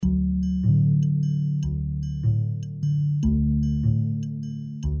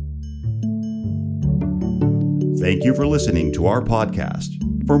Thank you for listening to our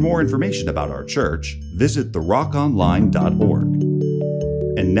podcast. For more information about our church, visit therockonline.org.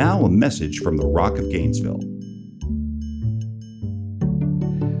 And now a message from the Rock of Gainesville.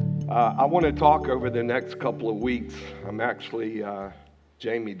 I want to talk over the next couple of weeks. I'm actually,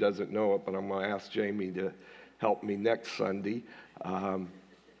 Jamie doesn't know it, but I'm going to ask Jamie to help me next Sunday.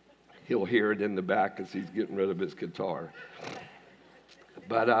 He'll hear it in the back as he's getting rid of his guitar.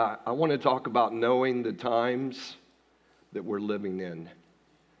 But I want to talk about knowing the times that we're living in.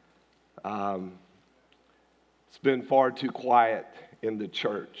 It's been far too quiet in the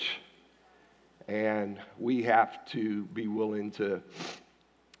church, and we have to be willing to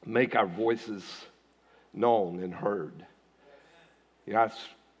make our voices known and heard. I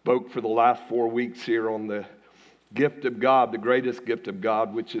spoke for the last 4 weeks here on the gift of God, the greatest gift of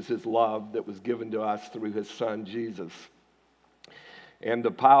God, which is His love that was given to us through His Son, Jesus. And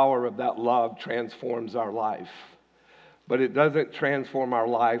the power of that love transforms our life. But it doesn't transform our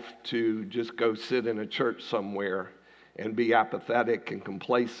life to just go sit in a church somewhere and be apathetic and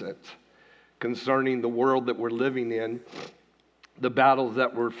complacent concerning the world that we're living in, the battles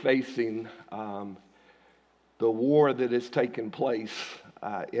that we're facing, the war that has taken place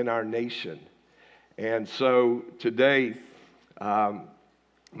in our nation. And so today,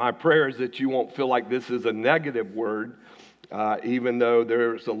 my prayer is that you won't feel like this is a negative word, even though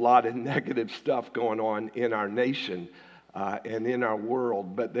there's a lot of negative stuff going on in our nation and in our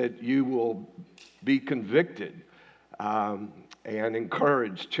world, but that you will be convicted and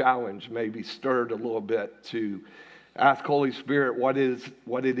encouraged, challenged, maybe stirred a little bit to ask Holy Spirit what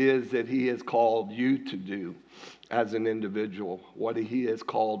it is that He has called you to do as an individual, what He has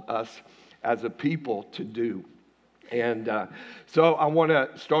called us as a people to do. And so I want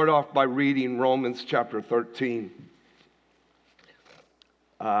to start off by reading Romans chapter 13,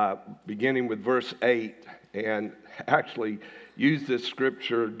 beginning with verse 8, and actually use this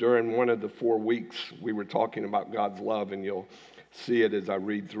scripture during one of the 4 weeks we were talking about God's love, and you'll see it as I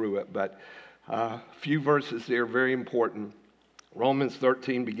read through it. But a few verses there, very important. Romans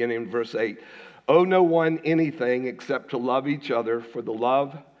 13, beginning with verse 8. Owe no one anything except to love each other, for the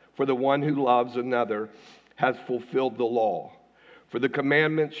one who loves another has fulfilled the law. For the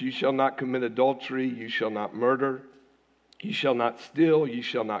commandments, you shall not commit adultery, you shall not murder, you shall not steal, you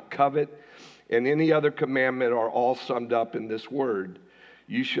shall not covet, and any other commandment are all summed up in this word.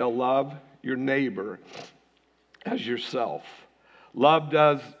 You shall love your neighbor as yourself. Love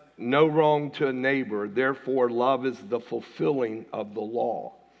does no wrong to a neighbor, therefore love is the fulfilling of the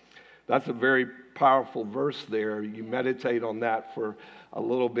law. That's a very powerful verse there. You meditate on that for a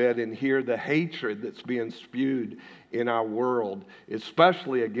little bit and hear the hatred that's being spewed in our world,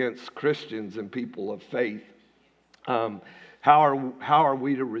 especially against Christians and people of faith. How are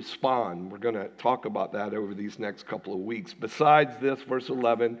we to respond? We're going to talk about that over these next couple of weeks. Besides this, verse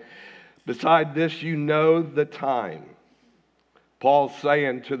 11, beside this you know the time. Paul's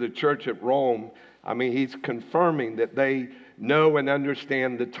saying to the church at Rome, he's confirming that they know and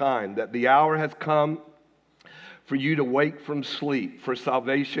understand the time, that the hour has come for you to wake from sleep, for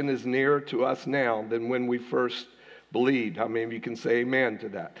salvation is nearer to us now than when we first believed. How many of you can say amen to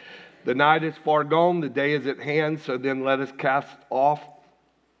that? The night is far gone, the day is at hand, so then let us cast off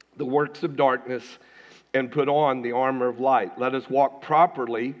the works of darkness and put on the armor of light. Let us walk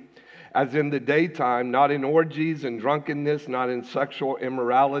properly as in the daytime, not in orgies and drunkenness, not in sexual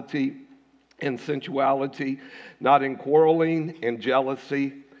immorality and sensuality, not in quarreling and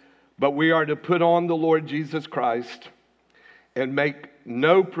jealousy, but we are to put on the Lord Jesus Christ and make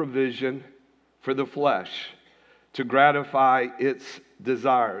no provision for the flesh to gratify its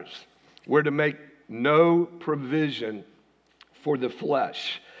desires. We're to make no provision for the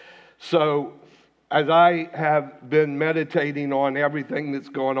flesh. So, as I have been meditating on everything that's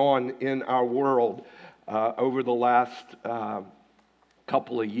going on in our world over the last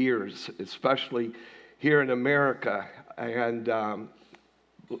couple of years, especially here in America, and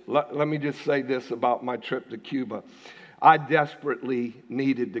let me just say this about my trip to Cuba. I desperately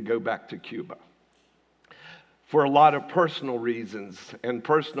needed to go back to Cuba for a lot of personal reasons and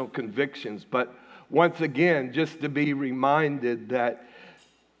personal convictions, but once again, just to be reminded that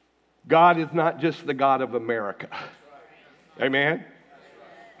God is not just the God of America. Amen?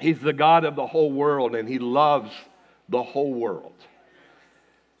 He's the God of the whole world, and He loves the whole world.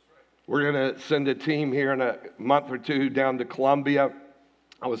 We're going to send a team here in a month or two down to Colombia.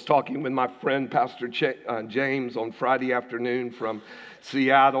 I was talking with my friend, Pastor James, on Friday afternoon from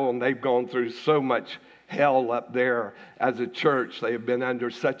Seattle, and they've gone through so much hell up there as a church. They have been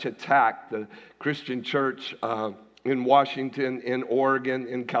under such attack. The Christian church in Washington, in Oregon,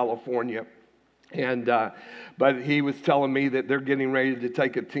 in California. But he was telling me that they're getting ready to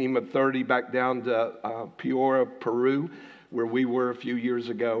take a team of 30 back down to Piura, Peru, where we were a few years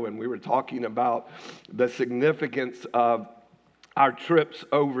ago. And we were talking about the significance of our trips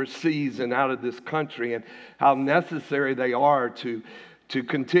overseas and out of this country and how necessary they are to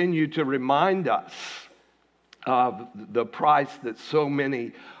continue to remind us of the price that so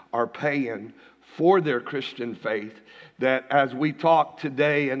many are paying for their Christian faith, that as we talk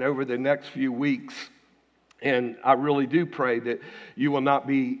today and over the next few weeks, and I really do pray that you will not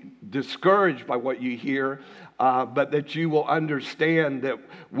be discouraged by what you hear, but that you will understand that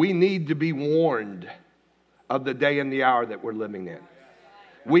we need to be warned of the day and the hour that we're living in.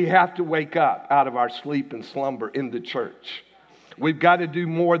 We have to wake up out of our sleep and slumber in the church. We've got to do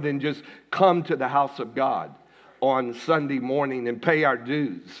more than just come to the house of God on Sunday morning and pay our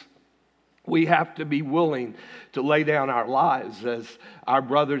dues. We have to be willing to lay down our lives, as our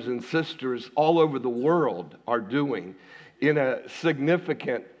brothers and sisters all over the world are doing in a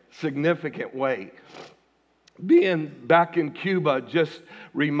significant way. Being back in Cuba just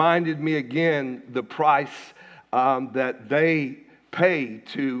reminded me again the price that they pay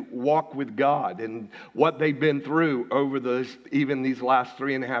to walk with God and what they've been through over even these last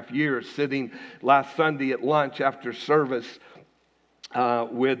 3.5 years. Sitting last Sunday at lunch after service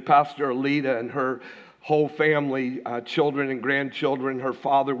with Pastor Alita and her whole family, children and grandchildren. Her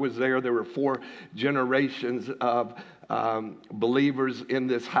father was there. There were 4 generations of believers in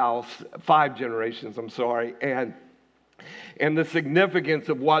this house, 5 generations, I'm sorry, and the significance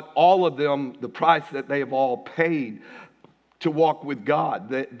of what all of them, the price that they have all paid to walk with God,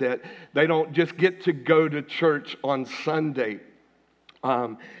 that they don't just get to go to church on Sunday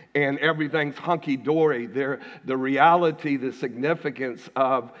and everything's hunky-dory. The reality, the significance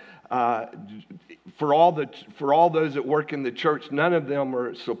of for all those that work in the church, none of them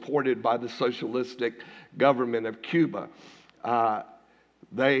are supported by the socialistic government of Cuba.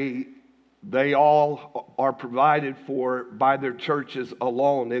 They all are provided for by their churches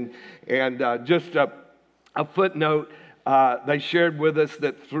alone. And just a footnote, they shared with us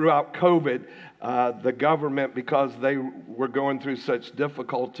that throughout COVID, the government, because they were going through such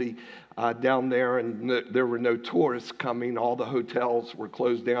difficulty down there and there were no tourists coming, all the hotels were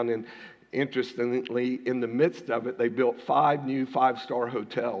closed down. And interestingly, in the midst of it, they built 5 new 5-star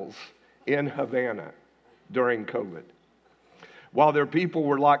hotels in Havana during COVID, while their people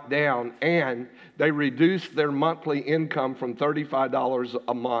were locked down, and they reduced their monthly income from $35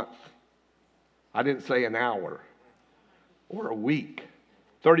 a month. I didn't say an hour or a week.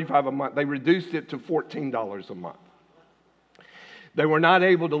 $35 a month. They reduced it to $14 a month. They were not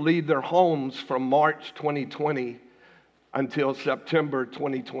able to leave their homes from March 2020 until September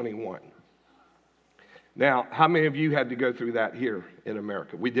 2021. Now, how many of you had to go through that here in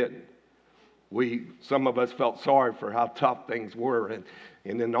America? We didn't. Some of us felt sorry for how tough things were, and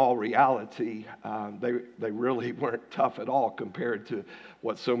in all reality, they really weren't tough at all compared to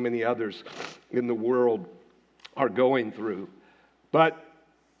what so many others in the world are going through. But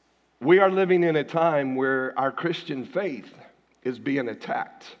we are living in a time where our Christian faith is being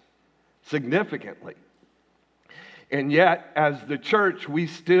attacked significantly. And yet, as the church, we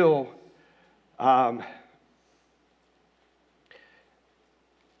still want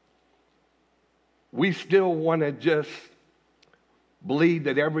to just believe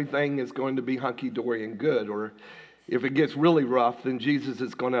that everything is going to be hunky-dory and good. Or if it gets really rough, then Jesus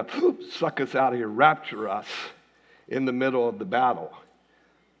is going to suck us out of here, rapture us in the middle of the battle.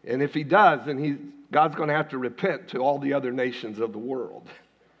 And if he does, then God's going to have to repent to all the other nations of the world.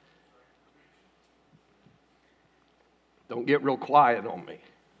 Don't get real quiet on me.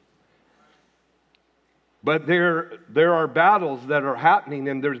 But there are battles that are happening,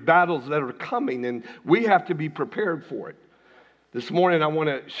 and there's battles that are coming, and we have to be prepared for it. This morning I want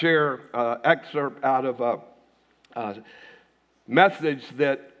to share an excerpt out of a message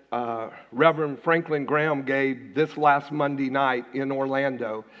that Reverend Franklin Graham gave this last Monday night in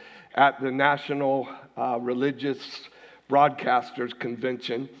Orlando at the National Religious Broadcasters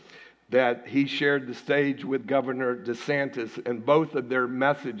Convention, that he shared the stage with Governor DeSantis, and both of their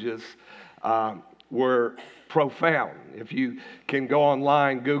messages were profound. If you can go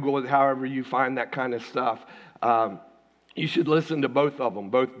online, Google it, however you find that kind of stuff, you should listen to both of them.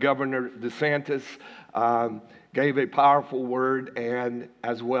 Both Governor DeSantis gave a powerful word, and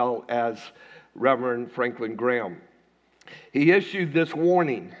as well as Reverend Franklin Graham. He issued this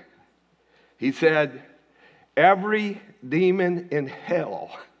warning. He said, every demon in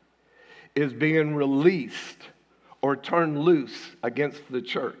hell is being released or turned loose against the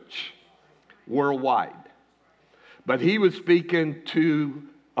church worldwide. But he was speaking to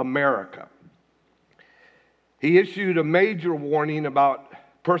America. He issued a major warning about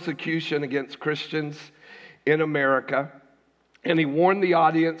persecution against Christians in America, and he warned the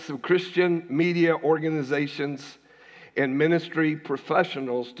audience of Christian media organizations and ministry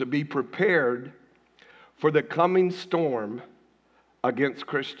professionals to be prepared for the coming storm against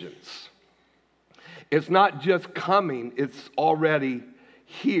Christians. It's not just coming, it's already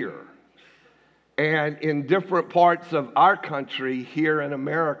here. And in different parts of our country, here in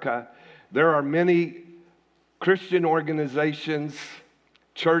America, there are many Christian organizations,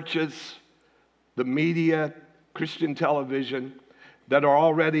 churches, the media, Christian television, that are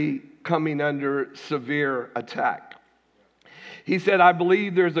already coming under severe attack. He said, I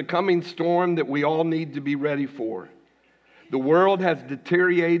believe there's a coming storm that we all need to be ready for. The world has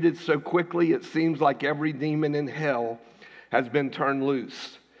deteriorated so quickly, it seems like every demon in hell has been turned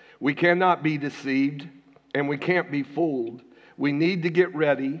loose. We cannot be deceived, and we can't be fooled. We need to get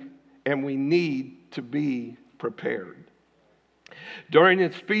ready, and we need to be prepared. During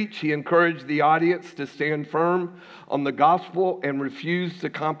his speech, he encouraged the audience to stand firm on the gospel and refuse to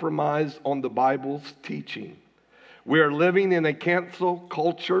compromise on the Bible's teaching. We are living in a cancel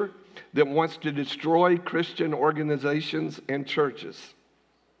culture that wants to destroy Christian organizations and churches.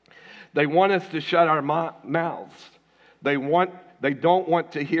 They want us to shut our mouths. They don't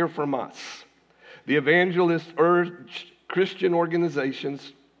want to hear from us. The evangelists urged Christian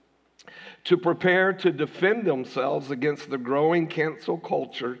organizations to prepare to defend themselves against the growing cancel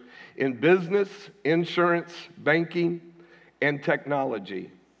culture in business, insurance, banking, and technology.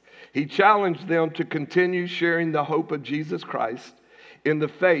 He challenged them to continue sharing the hope of Jesus Christ in the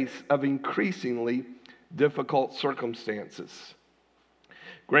face of increasingly difficult circumstances.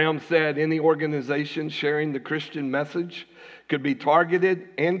 Graham said any organization sharing the Christian message could be targeted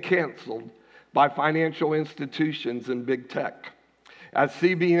and canceled by financial institutions and big tech. As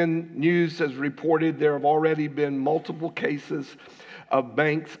CBN News has reported, there have already been multiple cases of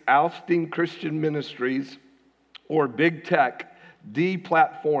banks ousting Christian ministries or big tech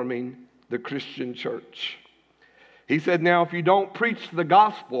deplatforming the Christian church. He said, now, if you don't preach the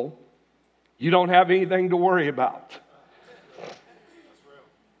gospel, you don't have anything to worry about.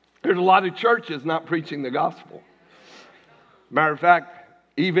 There's a lot of churches not preaching the gospel. Matter of fact,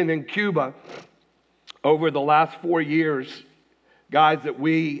 even in Cuba, over the last 4 years, guys that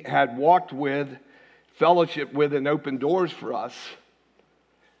we had walked with, fellowship with, and opened doors for us,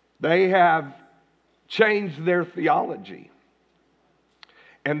 they have changed their theology.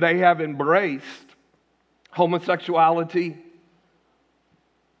 And they have embraced homosexuality,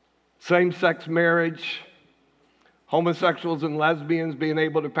 same-sex marriage, homosexuals and lesbians being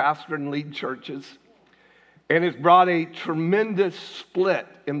able to pastor and lead churches. And it's brought a tremendous split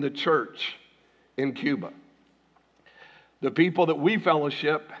in the church in Cuba. The people that we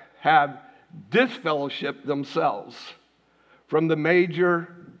fellowship have disfellowshipped themselves from the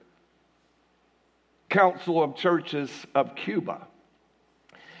major council of churches of Cuba.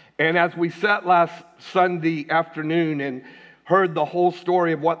 And as we sat last Sunday afternoon and heard the whole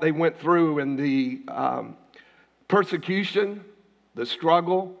story of what they went through and the persecution, the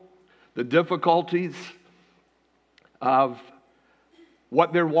struggle, the difficulties of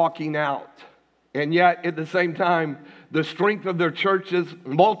what they're walking out, and yet at the same time, the strength of their churches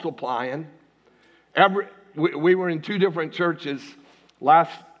multiplying. We were in 2 different churches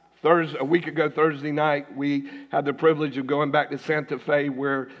a week ago Thursday night. We had the privilege of going back to Santa Fe,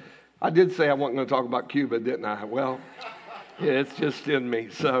 where I did say I wasn't going to talk about Cuba, didn't I? Well, yeah, it's just in me.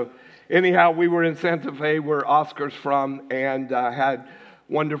 So anyhow, we were in Santa Fe, where Oscar's from, and had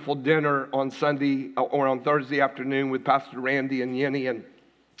wonderful dinner on Sunday or on Thursday afternoon with Pastor Randy and Yenny,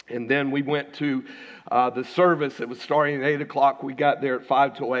 and then we went to the service. It was starting at 8 o'clock. We got there at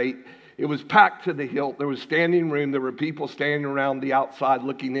 5 to 8. It was packed to the hilt. There was standing room. There were people standing around the outside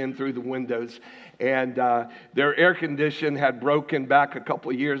looking in through the windows. And their air condition had broken back a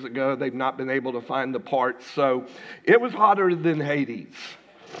couple of years ago. They've not been able to find the parts. So it was hotter than Hades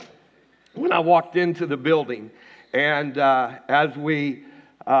when I walked into the building. And as we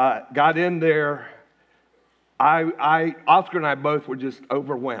got in there, Oscar and I both were just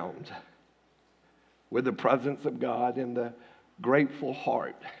overwhelmed with the presence of God and the grateful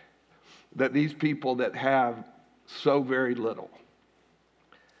heart that these people that have so very little,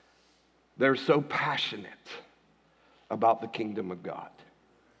 they're so passionate about the kingdom of God.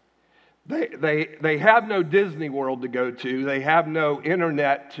 They have no Disney World to go to. They have no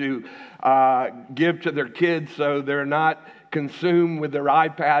internet to give to their kids, so they're not consumed with their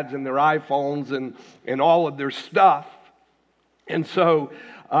iPads and their iPhones and all of their stuff. And so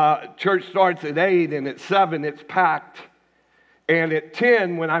church starts at 8, and at 7 it's packed. And at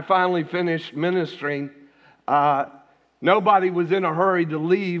 10, when I finally finished ministering, Nobody was in a hurry to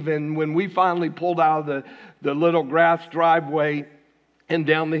leave, and when we finally pulled out of the little grass driveway and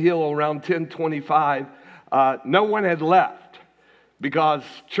down the hill around 10:25, no one had left because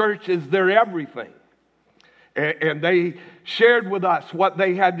church is their everything. And they shared with us what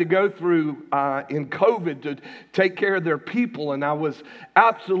they had to go through in COVID to take care of their people, and I was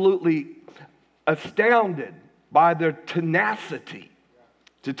absolutely astounded by their tenacity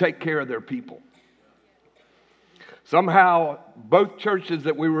to take care of their people. Somehow, both churches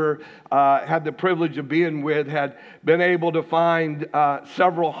that we had the privilege of being with had been able to find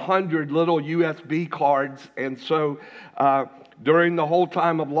several hundred little USB cards. And so during the whole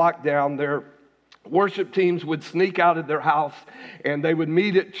time of lockdown, their worship teams would sneak out of their house and they would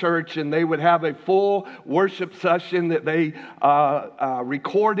meet at church, and they would have a full worship session that they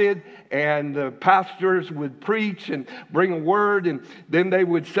recorded, and the pastors would preach and bring a word, and then they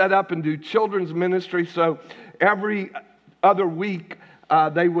would set up and do children's ministry. So every other week,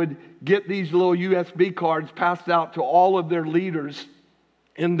 they would get these little USB cards passed out to all of their leaders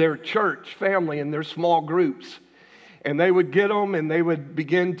in their church family, in their small groups. And they would get them, and they would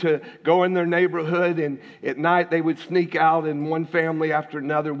begin to go in their neighborhood, and at night they would sneak out, and one family after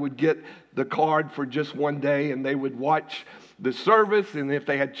another would get the card for just one day, and they would watch the service, and if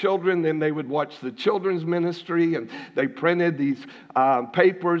they had children, then they would watch the children's ministry, and they printed these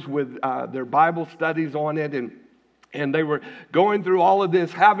papers with their Bible studies on it, and they were going through all of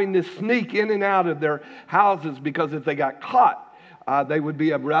this, having to sneak in and out of their houses, because if they got caught, they would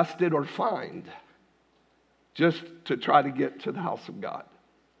be arrested or fined, just to try to get to the house of God.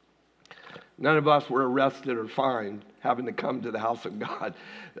 None of us were arrested or fined having to come to the house of God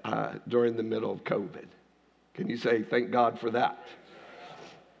during the middle of COVID. Can you say thank God for that?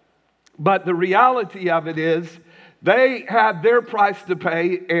 But the reality of it is they had their price to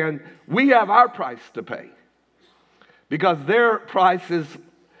pay, and we have our price to pay. Because their price is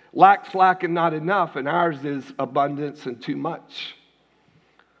lack, slack, and not enough, and ours is abundance and too much.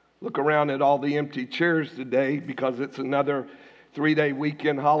 Look around at all the empty chairs today, because it's another 3-day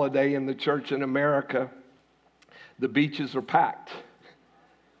weekend holiday in the church in America. The beaches are packed.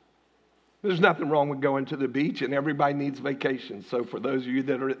 There's nothing wrong with going to the beach, and everybody needs vacation. So for those of you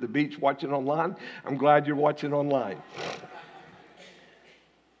that are at the beach watching online, I'm glad you're watching online.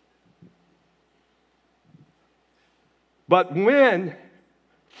 But when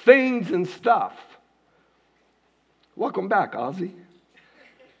things and stuff, welcome back, Ozzy.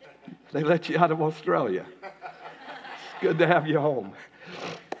 They let you out of Australia. It's good to have you home.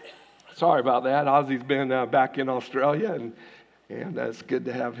 Sorry about that. Ozzy's been back in Australia, and it's good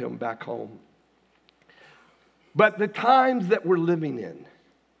to have him back home. But the times that we're living in,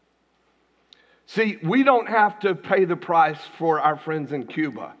 see, we don't have to pay the price for our friends in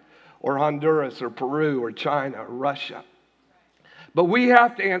Cuba or Honduras or Peru or China or Russia. But we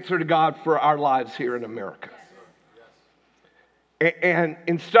have to answer to God for our lives here in America. And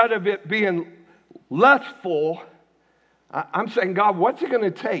instead of it being less full, I'm saying, God, what's it going to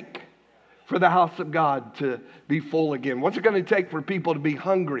take for the house of God to be full again? What's it going to take for people to be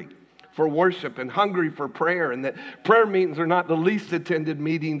hungry for worship and hungry for prayer? And that prayer meetings are not the least attended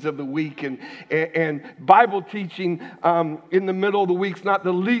meetings of the week. And Bible teaching in the middle of the week is not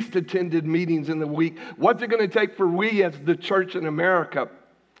the least attended meetings in the week. What's it going to take for we as the church in America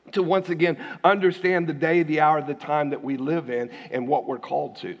to once again understand the day, the hour, the time that we live in and what we're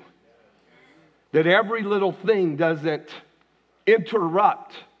called to? That every little thing doesn't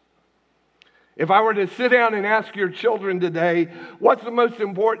interrupt. If I were to sit down and ask your children today, what's the most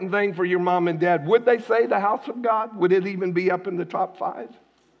important thing for your mom and dad? Would they say the house of God? Would it even be up in the top 5?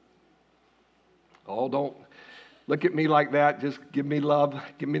 Oh, don't look at me like that. Just give me love,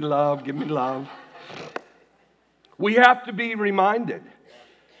 give me love, give me love. We have to be reminded.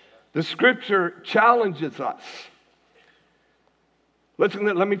 The scripture challenges us. Listen,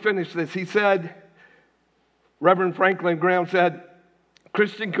 let me finish this. He said, Reverend Franklin Graham said,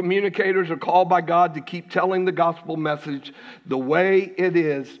 Christian communicators are called by God to keep telling the gospel message the way it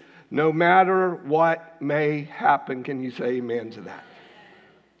is, no matter what may happen. Can you say amen to that?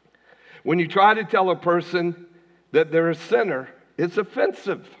 When you try to tell a person that they're a sinner, it's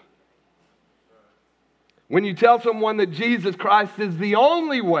offensive. When you tell someone that Jesus Christ is the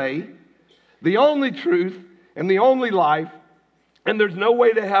only way, the only truth, and the only life, and there's no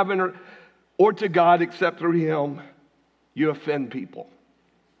way to heaven or to God except through Him, you offend people.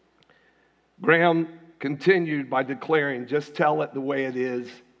 Graham continued by declaring, just tell it the way it is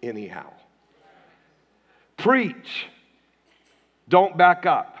anyhow. Preach. Don't back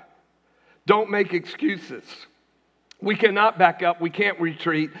up. Don't make excuses. We cannot back up. We can't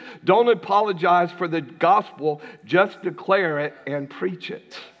retreat. Don't apologize for the gospel. Just declare it and preach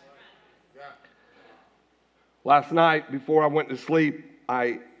it. Last night, before I went to sleep,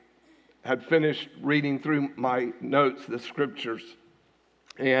 I had finished reading through my notes, the scriptures.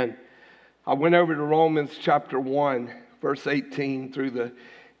 And I went over to Romans chapter 1, verse 18 through the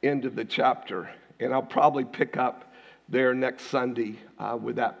end of the chapter. And I'll probably pick up there next Sunday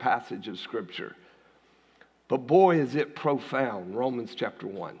with that passage of scripture. But boy, is it profound, Romans chapter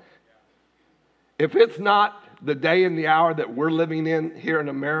 1. If it's not the day and the hour that we're living in here in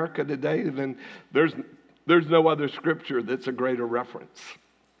America today, then there's no other scripture that's a greater reference.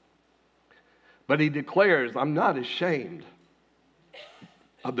 But he declares, I'm not ashamed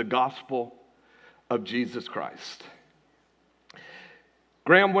of the gospel of Jesus Christ.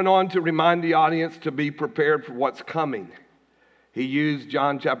 Graham went on to remind the audience to be prepared for what's coming. He used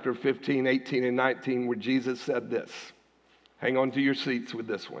John chapter 15, 18, and 19 where Jesus said this. Hang on to your seats with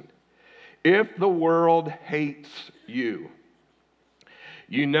this one. If the world hates you,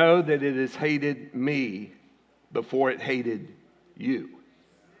 you know that it has hated me before it hated you.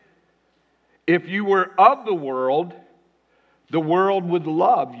 If you were of the world would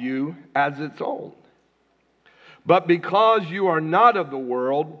love you as its own. But because you are not of the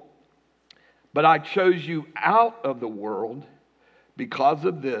world, but I chose you out of the world, because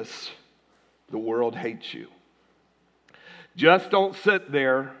of this, the world hates you. Just don't sit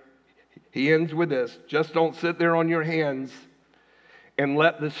there. He ends with this. Just don't sit there on your hands and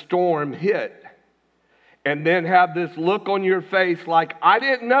let the storm hit and then have this look on your face like, I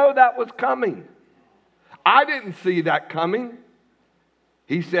didn't know that was coming. I didn't see that coming.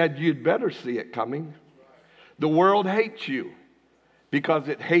 He said, you'd better see it coming. The world hates you because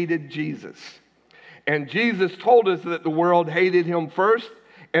it hated Jesus. And Jesus told us that the world hated him first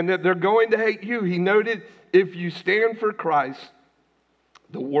and that they're going to hate you. He noted, if you stand for Christ,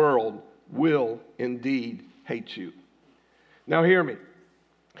 the world will indeed hate you. Now hear me.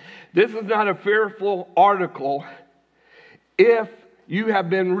 This is not a fearful article if you have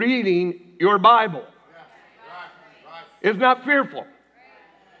been reading your Bible. It's not fearful.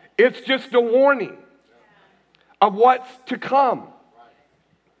 It's just a warning of what's to come.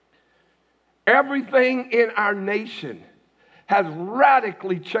 Everything in our nation has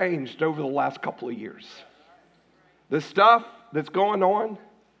radically changed over the last couple of years. The stuff that's going on,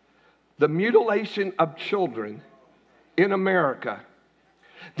 the mutilation of children in America,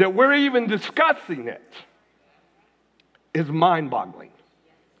 that we're even discussing it, is mind-boggling.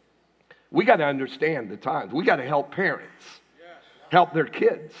 We got to understand the times. We got to help parents help their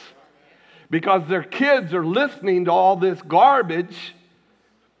kids, because their kids are listening to all this garbage.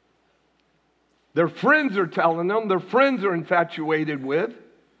 Their friends are telling them, their friends are infatuated with.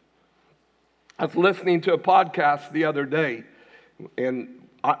 I was listening to a podcast the other day, and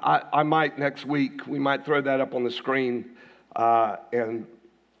I might next week, we might throw that up on the screen and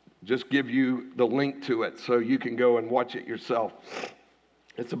just give you the link to it so you can go and watch it yourself.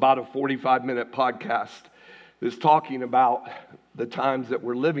 It's about a 45-minute podcast that's talking about the times that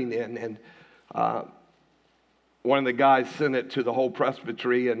we're living in. And one of the guys sent it to the whole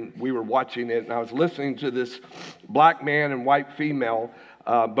presbytery, and we were watching it. And I was listening to this black man and white female,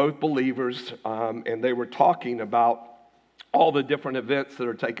 both believers, and they were talking about all the different events that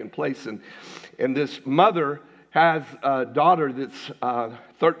are taking place. And this mother has a daughter that's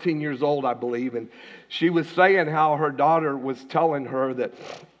 13 years old, I believe, and she was saying how her daughter was telling her that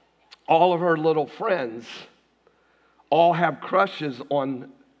all of her little friends all have crushes on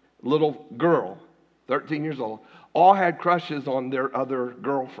little girl, 13 years old, all had crushes on their other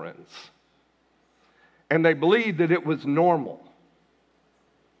girlfriends. And they believed that it was normal.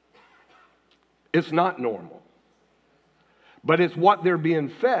 It's not normal. But it's what they're being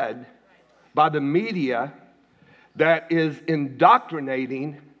fed by the media that is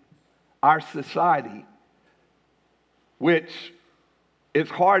indoctrinating our society, which is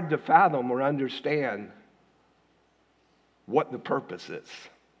hard to fathom or understand what the purpose is.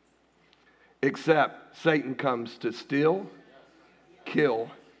 Except Satan comes to steal, kill,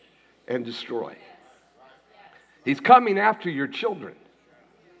 and destroy. He's coming after your children.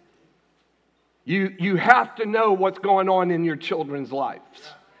 You have to know what's going on in your children's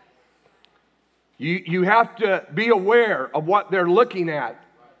lives. You have to be aware of what they're looking at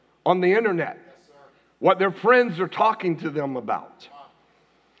on the internet, what their friends are talking to them about.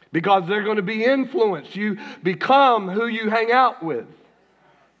 Because they're going to be influenced. You become who you hang out with.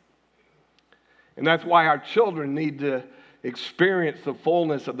 And that's why our children need to experience the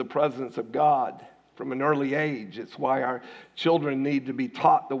fullness of the presence of God from an early age. It's why our children need to be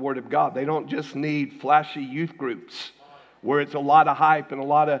taught the Word of God. They don't just need flashy youth groups where it's a lot of hype and a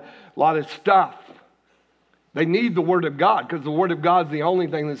lot of stuff. They need the Word of God because the Word of God is the only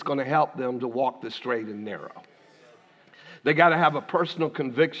thing that's going to help them to walk the straight and narrow. They got to have a personal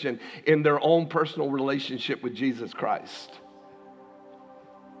conviction in their own personal relationship with Jesus Christ.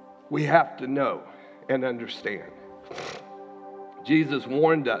 We have to know and understand. Jesus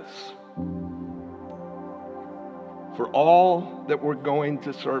warned us for all that were going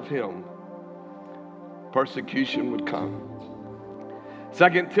to serve him, persecution would come.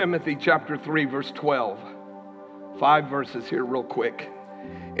 2 Timothy chapter 3, verse 12. 5 verses here real quick.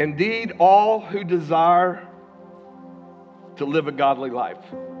 Indeed, all who desire to live a godly life.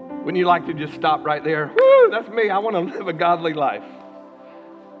 Wouldn't you like to just stop right there? Woo, that's me. I want to live a godly life.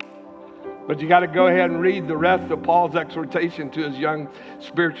 But you got to go ahead and read the rest of Paul's exhortation to his young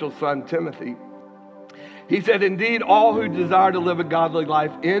spiritual son, Timothy. He said, indeed, all who desire to live a godly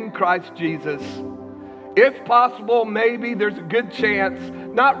life in Christ Jesus, if possible, maybe there's a good chance,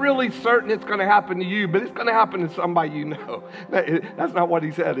 not really certain it's going to happen to you, but it's going to happen to somebody you know. That's not what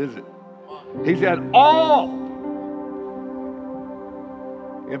he said, is it? He said, all.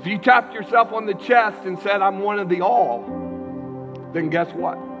 If you tapped yourself on the chest and said, I'm one of the all, then guess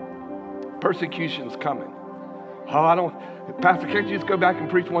what? Persecution's coming. Pastor, can't you just go back and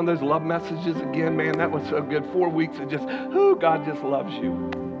preach one of those love messages again? Man, that was so good. 4 weeks of just, God just loves you.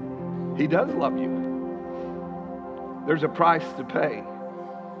 He does love you. There's a price to pay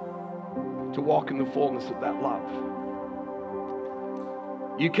to walk in the fullness of that love.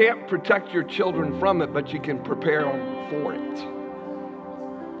 You can't protect your children from it, but you can prepare them for it.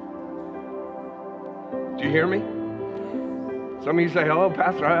 Do you hear me? Some of you say, oh,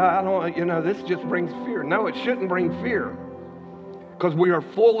 Pastor, I don't, this just brings fear. No, it shouldn't bring fear because we are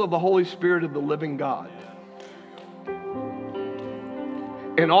full of the Holy Spirit of the living God.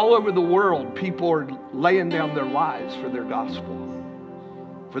 And all over the world, people are laying down their lives for their gospel,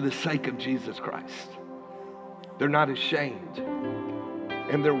 for the sake of Jesus Christ. They're not ashamed.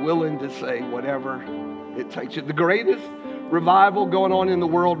 And they're willing to say whatever it takes. The greatest revival going on in the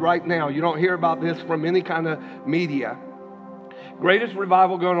world right now, you don't hear about this from any kind of media. Greatest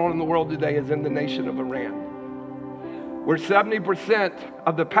revival going on in the world today is in the nation of Iran, where 70%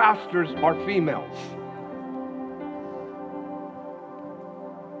 of the pastors are females.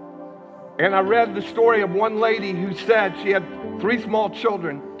 And I read the story of one lady who said she had 3 small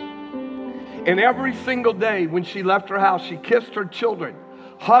children. And every single day when she left her house, she kissed her children,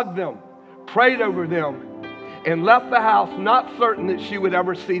 hugged them, prayed over them, and left the house not certain that she would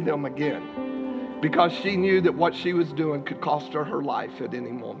ever see them again, because she knew that what she was doing could cost her her life at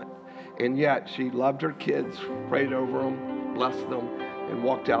any moment. And yet she loved her kids, prayed over them, blessed them, and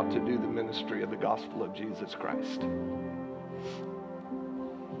walked out to do the ministry of the gospel of Jesus Christ.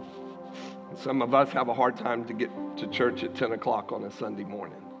 Some of us have a hard time to get to church at 10 o'clock on a Sunday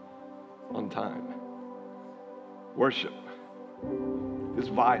morning on time. Worship is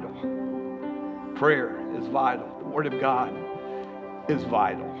vital. Prayer is vital. The Word of God is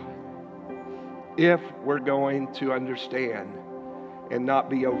vital. If we're going to understand and not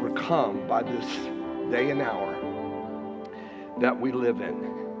be overcome by this day and hour that we live in.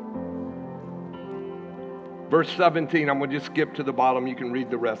 Verse 17, I'm going to just skip to the bottom. You can read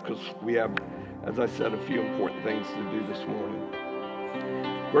the rest because we have, as I said, a few important things to do this morning.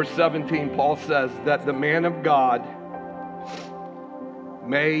 Verse 17, Paul says that the man of God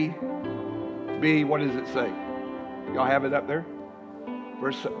may be, what does it say? Y'all have it up there?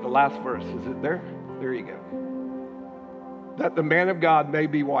 The last verse, is it there? There you go. That the man of God may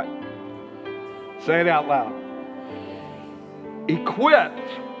be what? Say it out loud. Equipped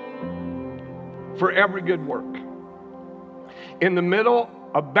for every good work. In the middle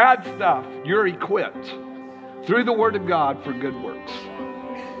of bad stuff, you're equipped through the Word of God for good works.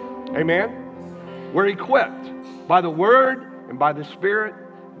 Amen? We're equipped by the Word and by the Spirit,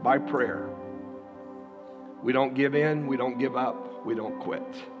 by prayer. We don't give in, we don't give up, we don't quit.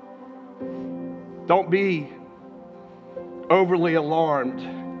 Don't be overly alarmed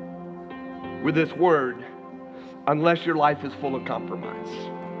with this word unless your life is full of compromise.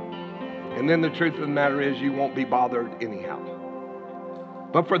 And then the truth of the matter is you won't be bothered anyhow.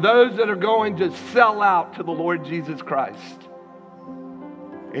 But for those that are going to sell out to the Lord Jesus Christ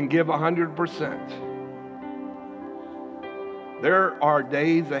and give 100%, there are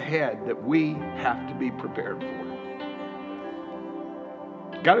days ahead that we have to be prepared for.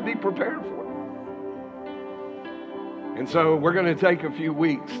 Got to be prepared for it. And so we're going to take a few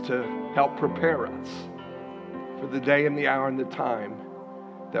weeks to help prepare us for the day and the hour and the time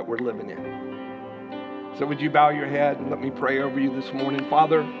that we're living in. So would you bow your head and let me pray over you this morning?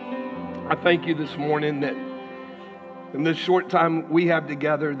 Father, I thank you this morning that in this short time we have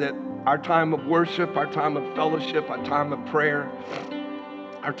together, that our time of worship, our time of fellowship, our time of prayer,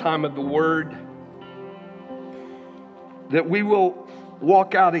 our time of the Word, that we will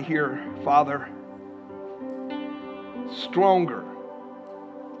walk out of here, Father, stronger,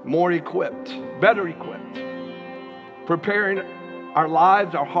 more equipped, better equipped, preparing our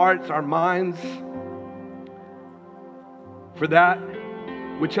lives, our hearts, our minds for that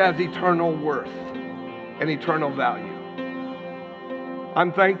which has eternal worth and eternal value.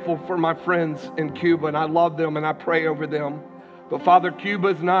 I'm thankful for my friends in Cuba, and I love them and I pray over them. But Father, Cuba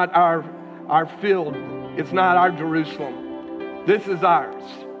is not our field. It's not our Jerusalem. This is ours.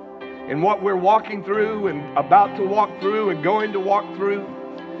 And what we're walking through and about to walk through and going to walk through,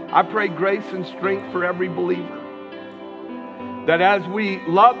 I pray grace and strength for every believer. That as we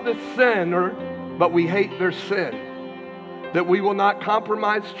love the sinner, but we hate their sin, that we will not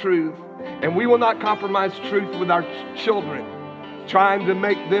compromise truth, and we will not compromise truth with our children, trying to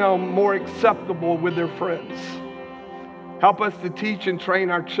make them more acceptable with their friends. Help us to teach and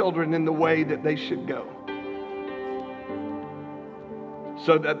train our children in the way that they should go,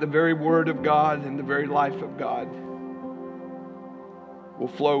 so that the very Word of God and the very life of God will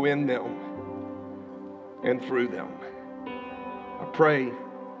flow in them and through them. I pray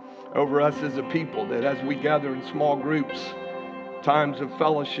over us as a people that as we gather in small groups, times of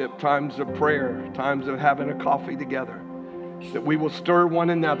fellowship, times of prayer, times of having a coffee together, that we will stir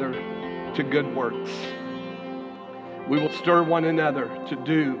one another to good works. We will stir one another to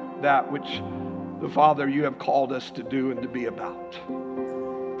do that which the Father, you have called us to do and to be about.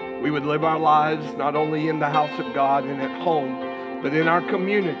 We would live our lives not only in the house of God and at home, but in our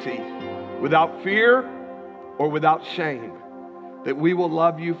community without fear or without shame. That we will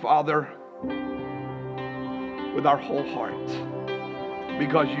love you, Father, with our whole heart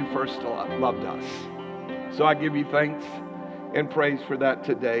because you first loved us. So I give you thanks and praise for that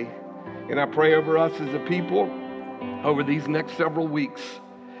today. And I pray over us as a people over these next several weeks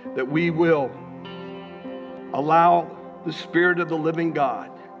that we will allow the Spirit of the living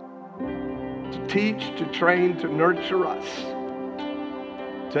God to teach, to train, to nurture us,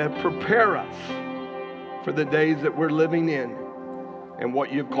 to prepare us for the days that we're living in and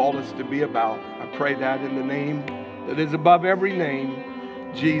what you've called us to be about. I pray that in the name that is above every name,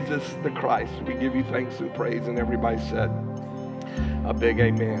 Jesus the Christ. We give you thanks and praise, and everybody said a big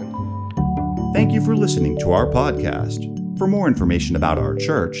amen. Thank you for listening to our podcast. For more information about our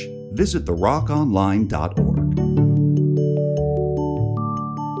church, visit therockonline.org.